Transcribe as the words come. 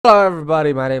Hello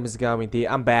everybody, my name is Gamiti.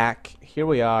 I'm back. Here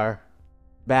we are.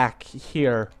 Back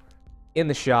here in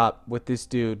the shop with this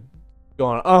dude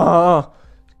going,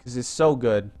 because it's so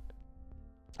good.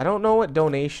 I don't know what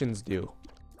donations do.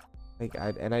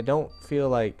 I don't feel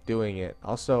like doing it.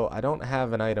 Also, I don't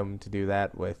have an item to do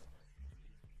that with.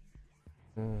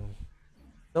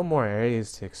 No more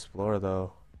areas to explore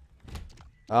though.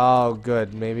 Oh,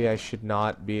 good. Maybe I should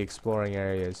not be exploring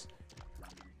areas.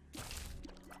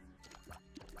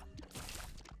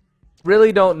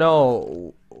 Really don't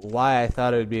know why I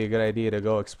thought it would be a good idea to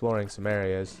go exploring some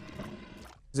areas.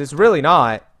 'Cause it's really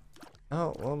not.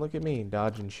 Oh, well, look at me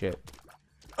dodging shit.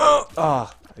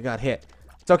 Oh, I got hit.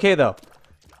 It's okay though.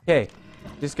 Okay,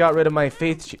 just got rid of my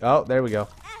faith. Oh, there we go.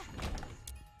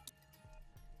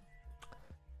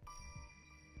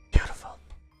 Beautiful.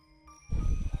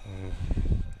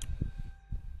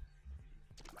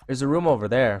 There's a room over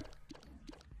there.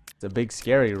 It's a big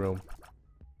scary room.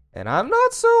 And I'm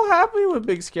not so happy with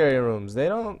big scary rooms. They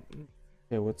don't...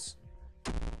 Okay, what's...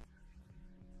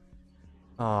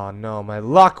 Oh no, my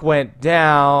luck went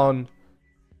down.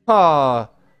 Oh.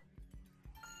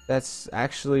 That's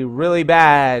actually really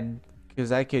bad.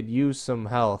 Because I could use some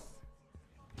health.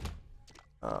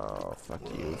 Oh, fuck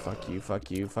you, fuck you,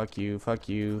 fuck you, fuck you, fuck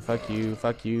you, fuck you,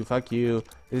 fuck you, fuck you.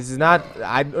 This is not...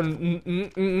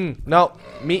 No,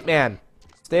 meat man.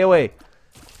 Stay away.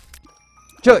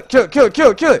 Kill it, kill it, kill it, kill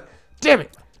it, kill it! Damn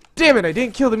it! Damn it, I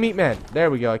didn't kill the meat man.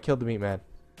 There we go, I killed the meat man.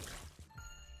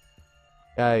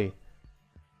 Guy.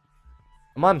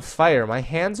 I'm on fire. My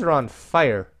hands are on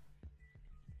fire.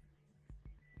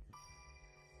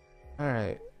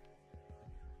 Alright.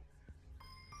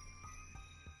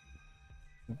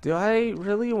 Do I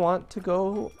really want to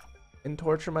go and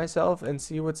torture myself and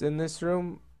see what's in this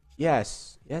room?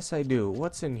 Yes. Yes, I do.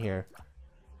 What's in here?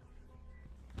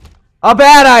 A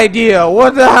bad idea!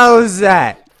 What the hell is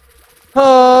that?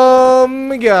 Oh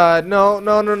my god, no,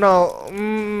 no, no, no.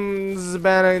 This is a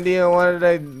bad idea. Why did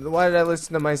I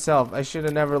listen to myself? I should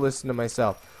have never listened to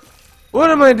myself.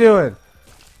 What am I doing?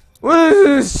 What is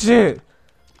this shit?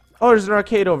 Oh, there's an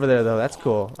arcade over there though. That's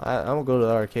cool. I'm gonna go to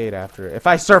the arcade after. If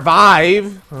I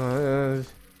survive! Okay,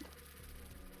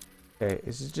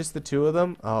 is it just the two of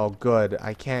them? Oh, good.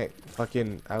 I can't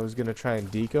fucking... I was gonna try and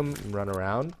deke them and run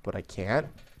around, but I can't.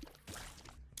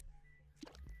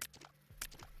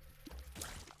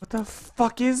 What the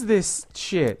fuck is this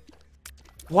shit?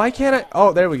 Why can't I?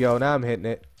 Oh, there we go. Now I'm hitting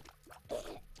it.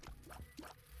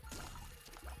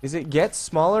 Is it get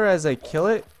smaller as I kill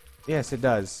it? Yes, it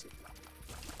does.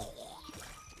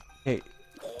 Hey.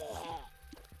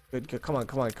 Good, good. Come on,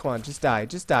 come on, come on. Just die.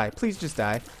 Just die. Please just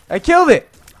die. I killed it!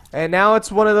 And now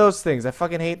it's one of those things. I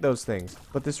fucking hate those things.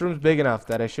 But this room's big enough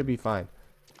that I should be fine.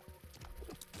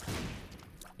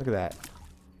 Look at that.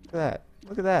 Look at that.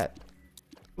 Look at that.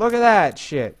 Look at that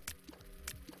shit.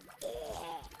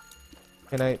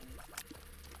 Can I...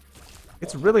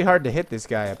 It's really hard to hit this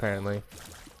guy, apparently.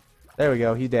 There we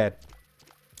go. He's dead.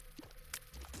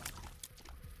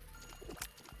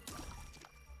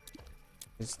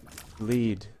 Just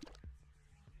bleed.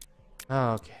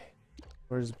 Oh, okay.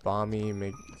 Where's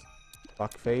Bomby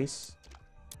McFuckface?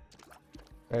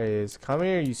 There he is. Come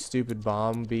here, you stupid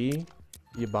Bomby.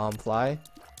 You bomb fly.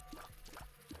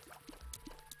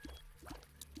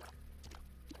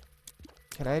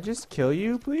 Can I just kill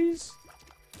you, please?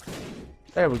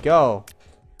 There we go.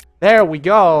 There we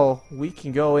go. We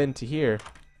can go into here.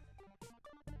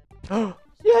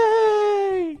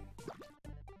 Yay!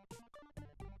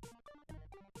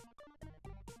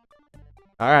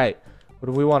 Alright. What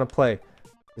do we want to play?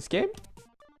 This game?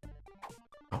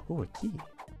 Oh, a key.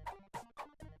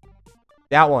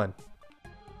 That one.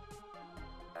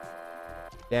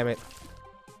 Damn it.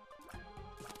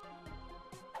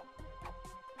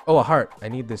 Oh, a heart. I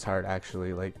need this heart,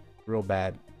 actually. Like, real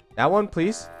bad. That one,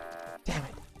 please. Damn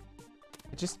it.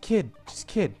 Just kid. Just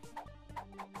kid.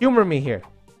 Humor me here.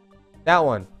 That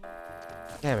one.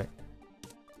 Damn it.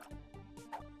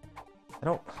 I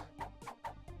don't...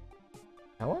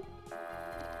 That one?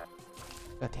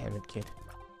 God damn it, kid.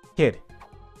 Kid.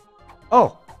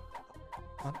 Oh!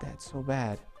 I want that so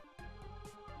bad.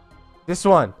 This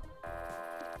one.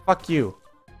 Fuck you.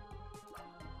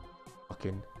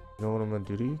 Fucking... You know what I'm gonna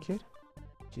do to you, kid?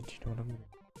 Kid, you know what I'm gonna do?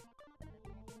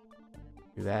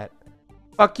 That.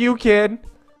 Fuck you, kid!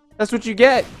 That's what you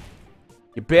get!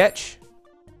 You bitch!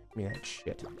 Give me that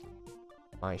shit.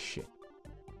 My shit.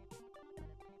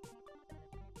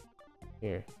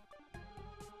 Here.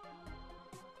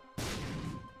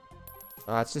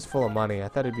 Oh, it's just full of money. I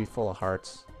thought it'd be full of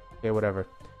hearts. Okay, whatever.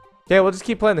 Okay, we'll just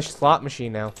keep playing the slot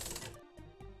machine now.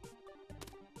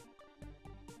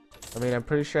 mean, I'm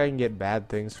pretty sure I can get bad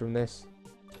things from this.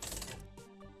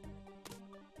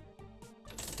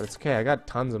 But it's okay, I got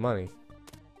tons of money.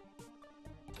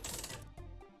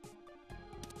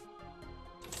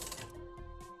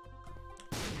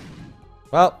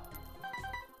 Well.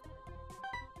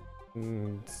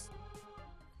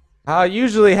 How it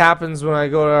usually happens when I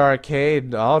go to an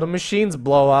arcade, all the machines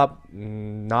blow up.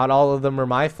 Not all of them are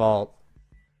my fault.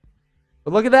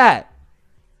 But look at that.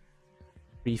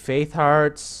 3 faith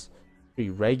hearts, 3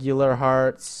 regular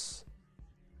hearts.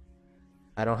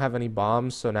 I don't have any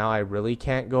bombs, so now I really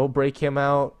can't go break him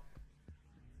out.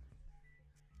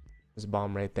 There's a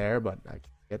bomb right there, but I can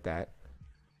get that.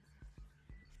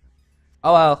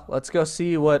 Oh well, let's go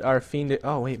see what our fiend.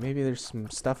 Oh wait, maybe there's some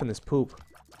stuff in this poop.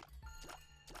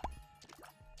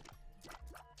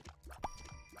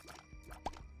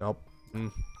 Nope.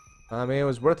 I mean, it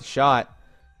was worth a shot.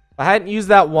 If I hadn't used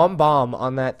that one bomb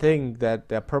on that thing, that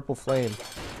purple flame.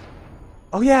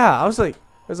 Oh yeah, I was like,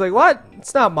 what?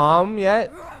 It's not mom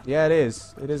yet. Yeah, it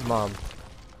is. It is mom.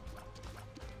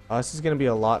 Oh, this is gonna be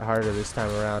a lot harder this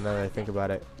time around now that I think about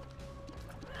it.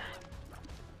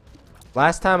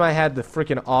 Last time I had the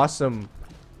freaking awesome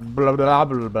blah blah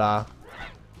blah blah.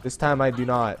 This time I do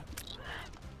not.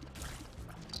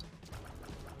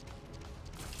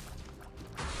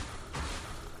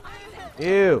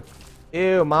 Ew.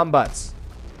 Ew, mom butts.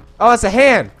 Oh, it's a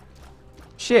hand.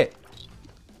 Shit.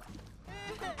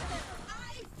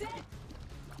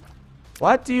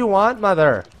 What do you want,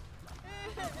 mother?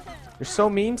 You're so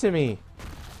mean to me.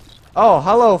 Oh,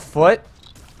 hello, foot.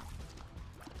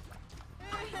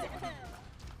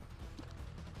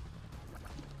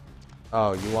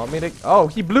 Oh, you want me to? Oh,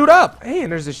 he blew up. Hey,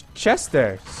 and there's a chest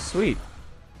there. Sweet.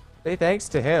 Say thanks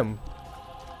to him.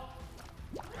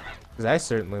 Because I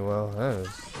certainly will.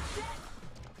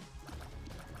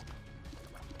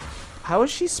 How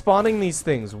is she spawning these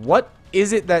things? What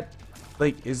is it that,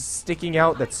 like, is sticking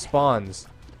out that spawns?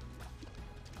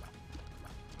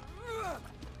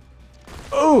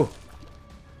 Oh!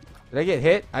 Did I get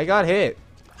hit? I got hit.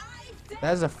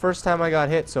 That is the first time I got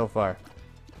hit so far.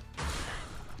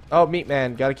 Oh, Meat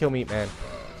Man. Gotta kill Meat Man.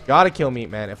 Gotta kill Meat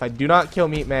Man. If I do not kill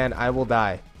Meat Man, I will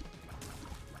die.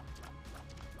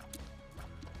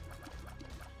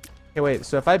 Okay, wait.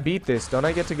 So if I beat this, don't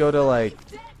I get to go to, like,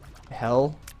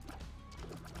 hell?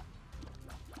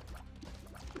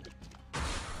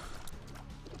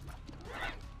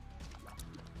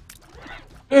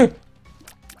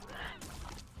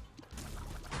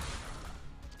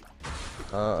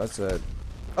 That's it.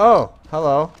 Oh,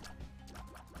 hello.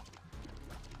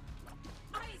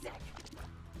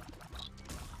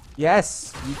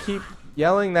 Yes, you keep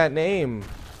yelling that name.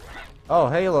 Oh,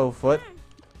 Halo Foot.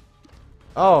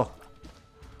 Oh.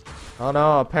 Oh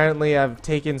no, apparently I've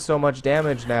taken so much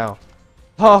damage now.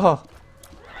 Oh.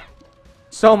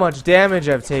 So much damage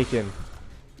I've taken.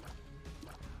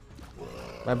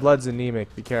 My blood's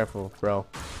anemic. Be careful, bro.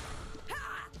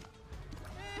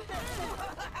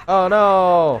 Oh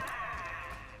no.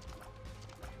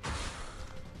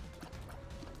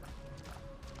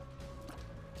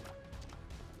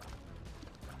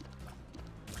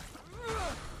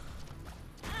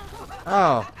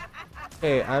 Oh.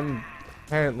 Hey, I'm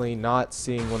apparently not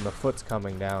seeing when the foot's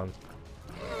coming down.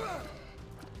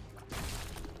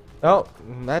 Oh,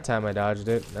 that time I dodged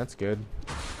it. That's good,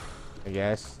 I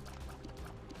guess.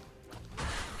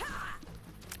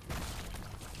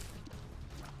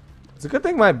 It's a good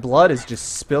thing my blood is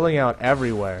just spilling out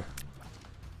everywhere.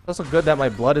 It's also good that my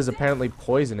blood is apparently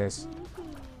poisonous.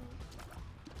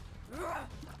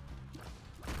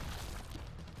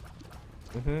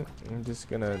 I'm just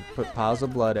gonna put piles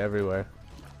of blood everywhere.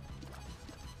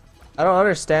 I don't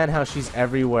understand how she's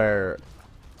everywhere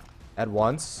at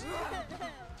once.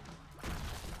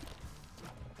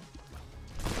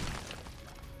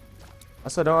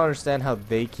 Also, I don't understand how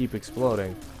they keep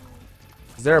exploding.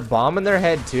 Is there a bomb in their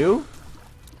head too?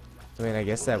 I mean, I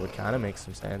guess that would kind of make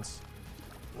some sense.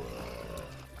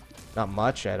 Not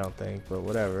much, I don't think, but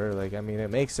whatever. Like, I mean,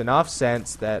 it makes enough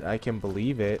sense that I can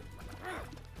believe it.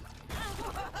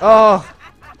 Oh!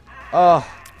 Oh!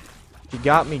 You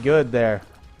got me good there.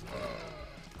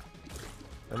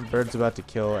 That bird's about to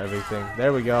kill everything.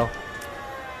 There we go.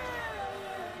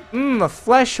 A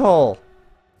flesh hole!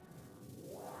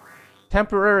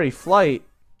 Temporary flight.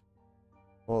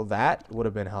 Well, that would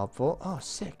have been helpful. Oh,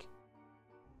 sick.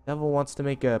 Devil wants to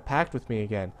make a pact with me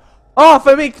again. Oh, if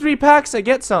I make 3 packs, I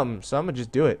get something. So I'm gonna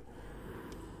just do it.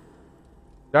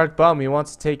 Dark Bum, he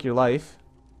wants to take your life.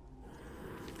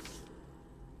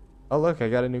 Oh, look, I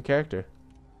got a new character.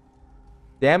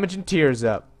 Damage and tears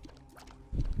up.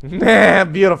 Nah,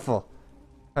 beautiful.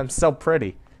 I'm so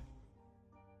pretty.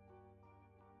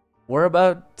 We're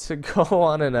about to go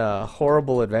on a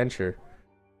horrible adventure.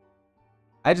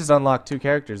 I just unlocked 2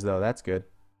 characters though. That's good.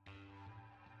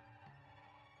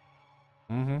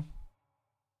 Where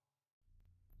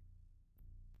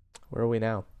are we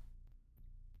now?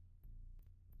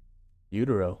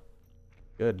 Utero.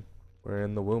 Good. We're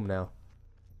in the womb now.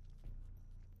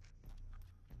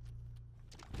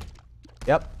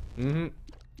 Yep. Oh,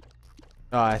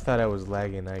 I thought I was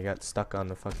lagging. I got stuck on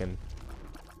the fucking...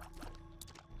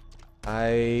 I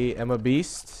am a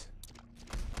beast.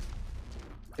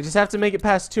 I just have to make it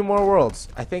past 2 more worlds.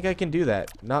 I think I can do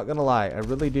that. Not gonna lie. I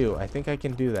really do. I think I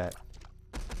can do that.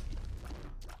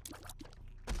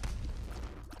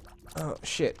 Oh,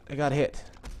 shit. I got hit.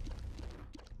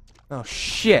 Oh,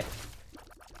 shit.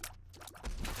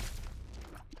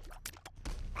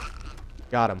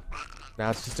 Got him.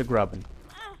 Now it's just a grubbin.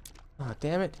 Oh,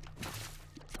 damn it.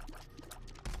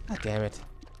 God damn it.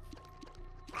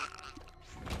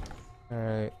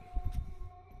 Alright.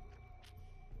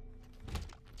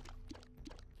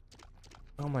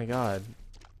 Oh my god.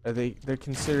 They're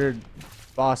considered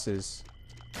bosses.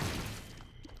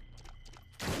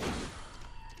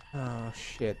 Oh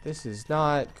shit, this is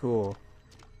not cool.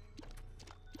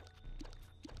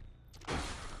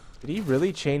 Did he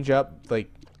really change up, like...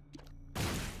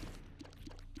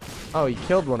 Oh, he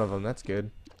killed one of them, that's good.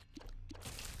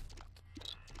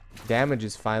 Damage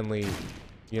is finally,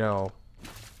 you know,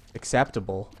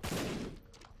 acceptable.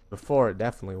 Before it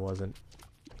definitely wasn't.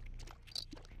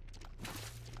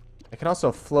 I can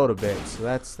also float a bit, so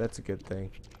that's a good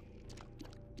thing.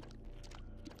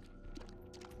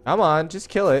 Come on, just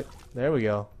kill it. There we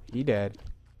go. He dead.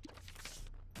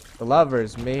 The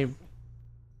lovers may...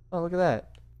 Oh, look at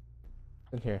that.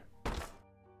 In here.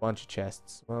 Bunch of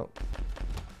chests. Well.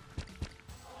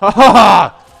 Ha ha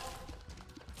ha!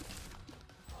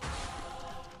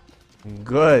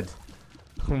 Good.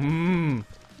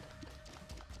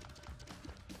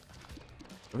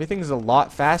 Everything's a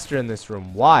lot faster in this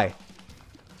room. Why?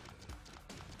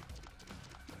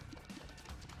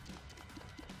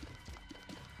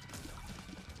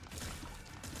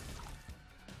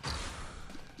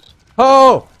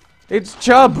 Oh! It's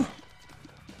Chubb!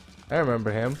 I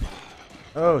remember him.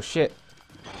 Oh, shit.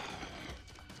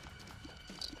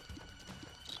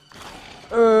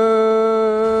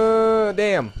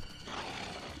 Damn.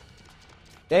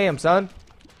 Damn, son.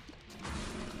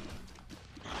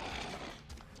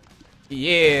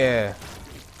 Yeah.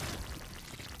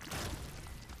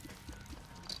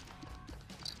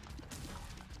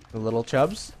 The little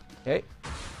Chubbs. Okay.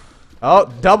 Oh,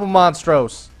 double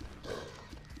monstros.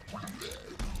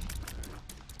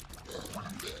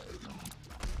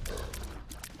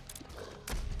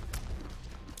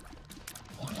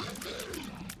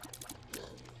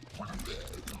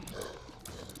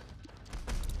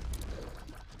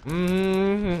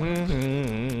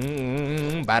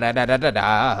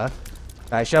 Ba-da-da-da-da-da.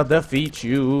 I shall defeat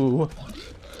you.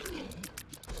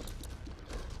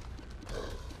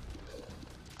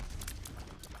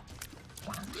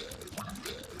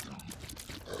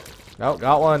 Oh,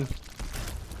 got one.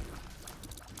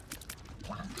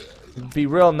 It'd be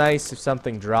real nice if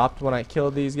something dropped when I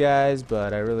killed these guys,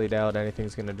 but I really doubt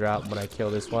anything's gonna drop when I kill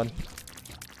this one.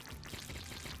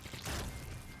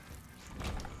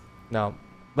 No.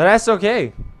 But that's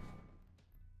okay.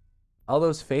 All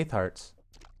those faith hearts.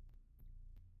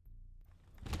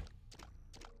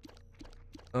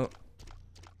 Oh.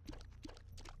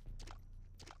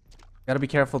 Gotta be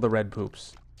careful of the red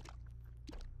poops.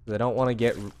 I don't want to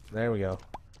get... There we go.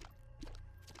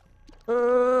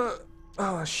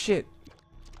 Oh, shit.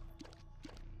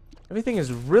 Everything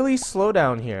is really slow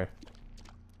down here.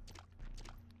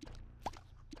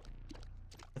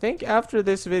 I think after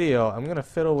this video, I'm gonna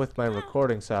fiddle with my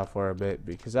recording software a bit,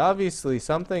 because obviously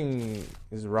something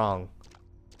is wrong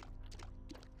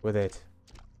with it.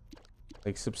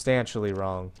 Like, substantially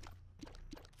wrong.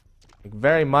 Like,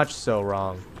 very much so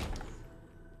wrong.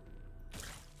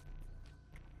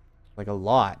 Like, a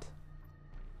lot.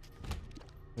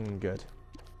 Good.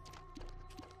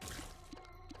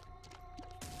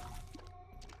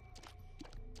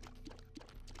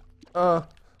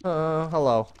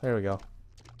 Hello. There we go.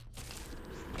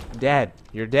 Dead.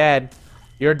 You're dead.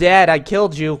 You're dead. I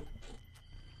killed you.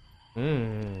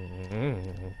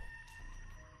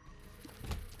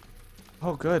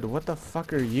 Oh, good. What the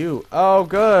fuck are you? Oh,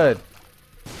 good.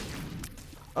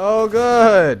 Oh,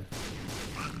 good.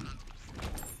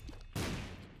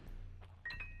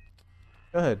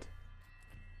 Good.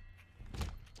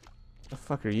 What the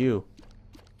fuck are you?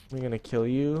 I'm gonna kill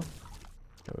you.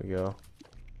 There we go.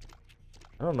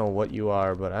 I don't know what you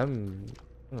are, but I'm...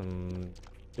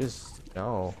 just...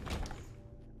 no.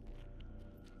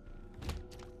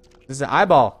 This is an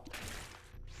eyeball.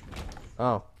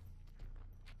 Oh.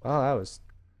 Well,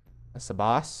 that's the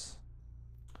boss.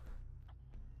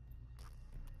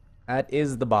 That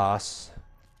is the boss.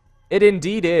 It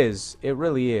indeed is. It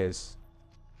really is.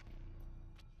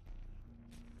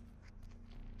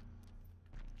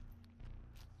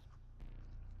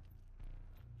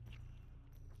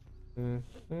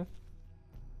 Mm-hmm.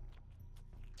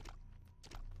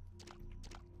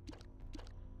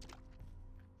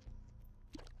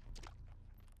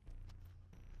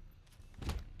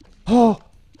 Oh!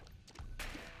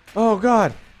 Oh,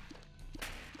 God!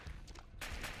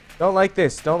 Don't like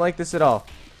this. Don't like this at all.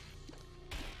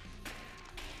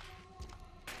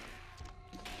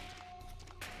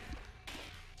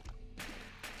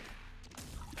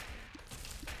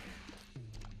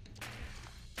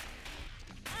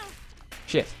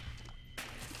 Shit.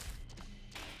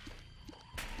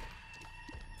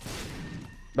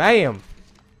 Bam!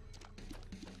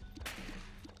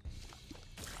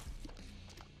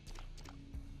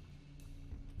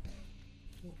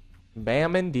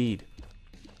 Bam indeed.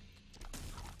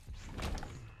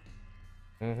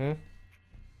 Mm-hmm.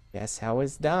 Guess how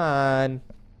it's done.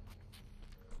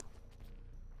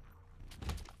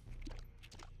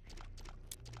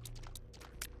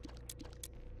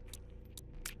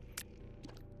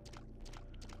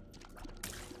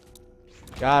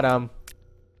 Got him.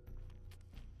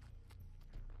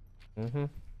 Mm-hmm.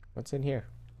 What's in here?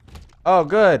 Oh,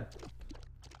 good.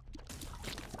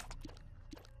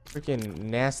 Freaking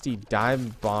nasty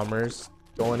dive bombers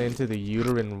going into the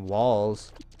uterine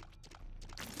walls.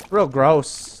 Real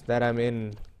gross that I'm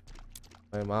in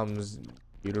my mom's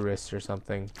uterus or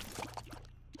something.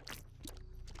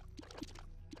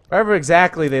 Wherever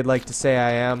exactly they'd like to say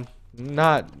I am.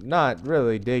 Not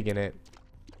really digging it.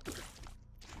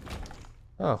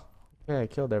 Oh, yeah, I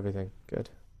killed everything. Good.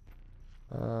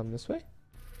 This way?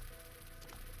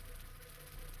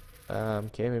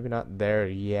 Okay, maybe not there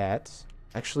yet.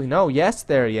 Actually, no, yes,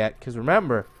 there yet. Because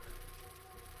remember,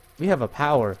 we have a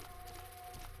power.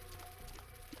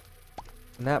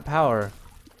 And that power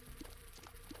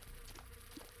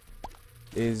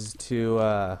is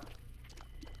to,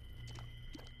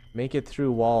 make it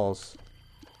through walls.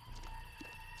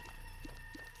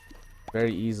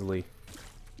 Very easily.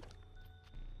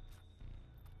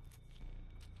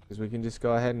 Because we can just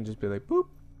go ahead and just be like, boop.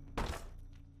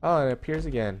 Oh, and it appears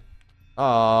again.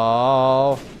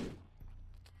 Oh.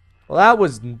 Well, that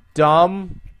was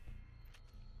dumb.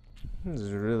 This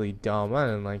is really dumb. I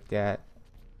didn't like that.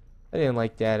 I didn't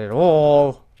like that at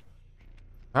all.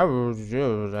 I would just,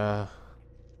 go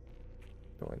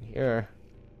in here.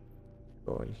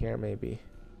 Go in here, maybe.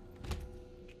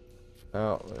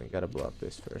 Oh, I gotta blow up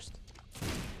this first.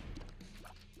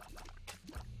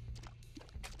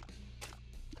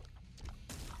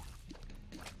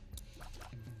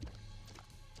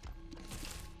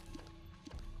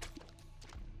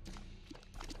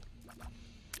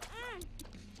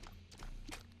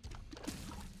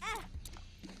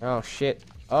 Oh shit.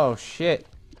 Oh shit.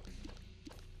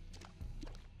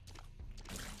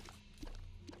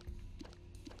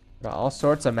 Got all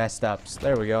sorts of messed ups.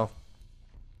 There we go.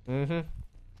 Mm-hmm.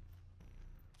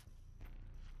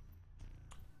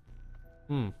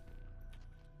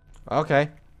 Okay.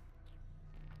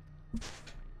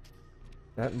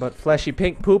 Nothing but fleshy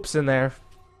pink poops in there.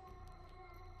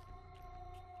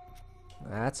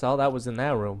 That's all that was in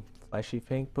that room. Fleshy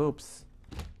pink poops.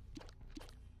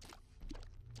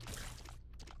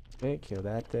 Okay, kill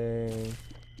that thing.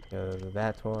 Kill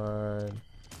that one.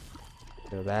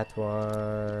 Kill that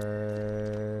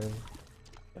one.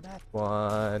 Kill that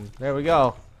one. There we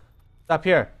go. Stop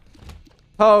here.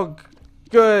 Oh,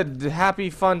 good.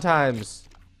 Happy fun times.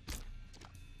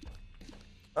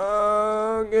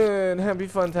 Oh, good. Happy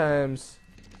fun times.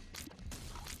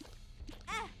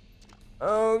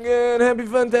 Oh, good. Happy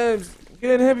fun times.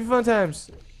 Good. Happy fun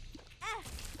times.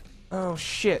 Oh,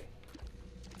 shit.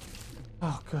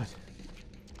 Oh, good.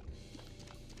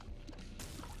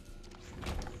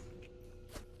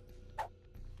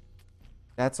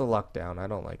 That's a luck down. I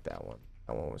don't like that one.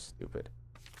 That one was stupid.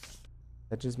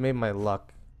 That just made my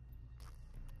luck.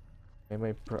 Made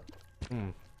my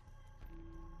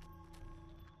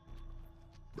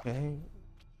Okay.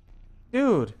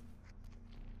 Dude.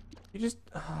 You just...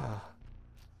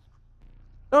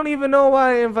 don't even know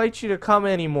why I invite you to come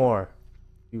anymore.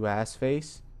 You ass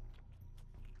face.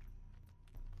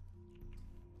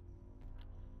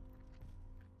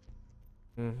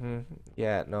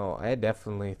 Yeah, no, I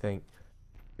definitely think...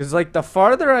 because, like, the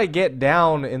farther I get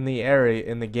down in the area,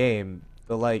 in the game,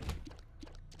 the, like,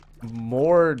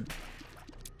 more...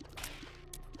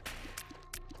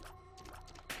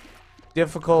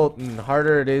 difficult and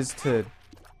harder it is to...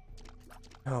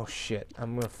 Oh shit,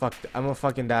 I'm gonna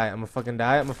fucking die. I'm gonna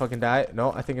fucking die.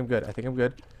 No, I think I'm good. I think I'm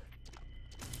good.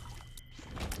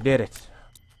 Did it.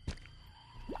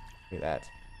 Look at that.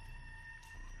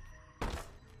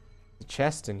 The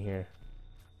chest in here.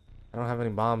 I don't have any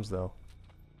bombs though.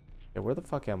 Yeah, where the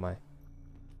fuck am I?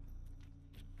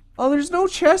 Oh, there's no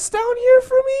chest down here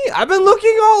for me? I've been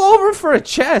looking all over for a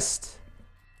chest.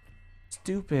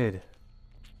 Stupid.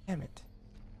 Damn it.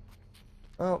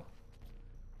 Oh.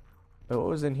 Wait, what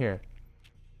was in here?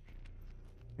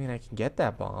 I mean, I can get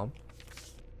that bomb.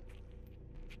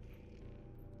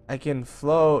 I can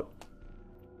float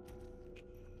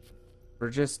for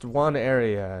just one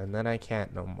area, and then I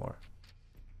can't no more.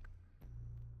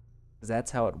 'Cause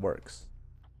that's how it works.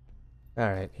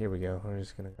 Alright, here we go. We're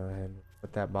just gonna go ahead and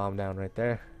put that bomb down right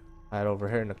there. Hide over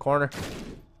here in the corner.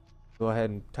 Go ahead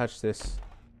and touch this.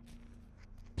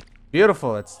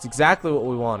 Beautiful. That's exactly what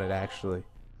we wanted, actually.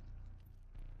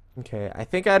 Okay, I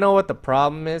think I know what the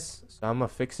problem is, so I'm gonna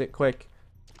fix it quick.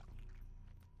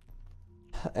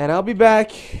 And I'll be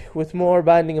back with more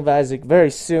Binding of Isaac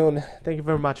very soon. Thank you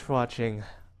very much for watching.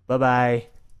 Bye-bye.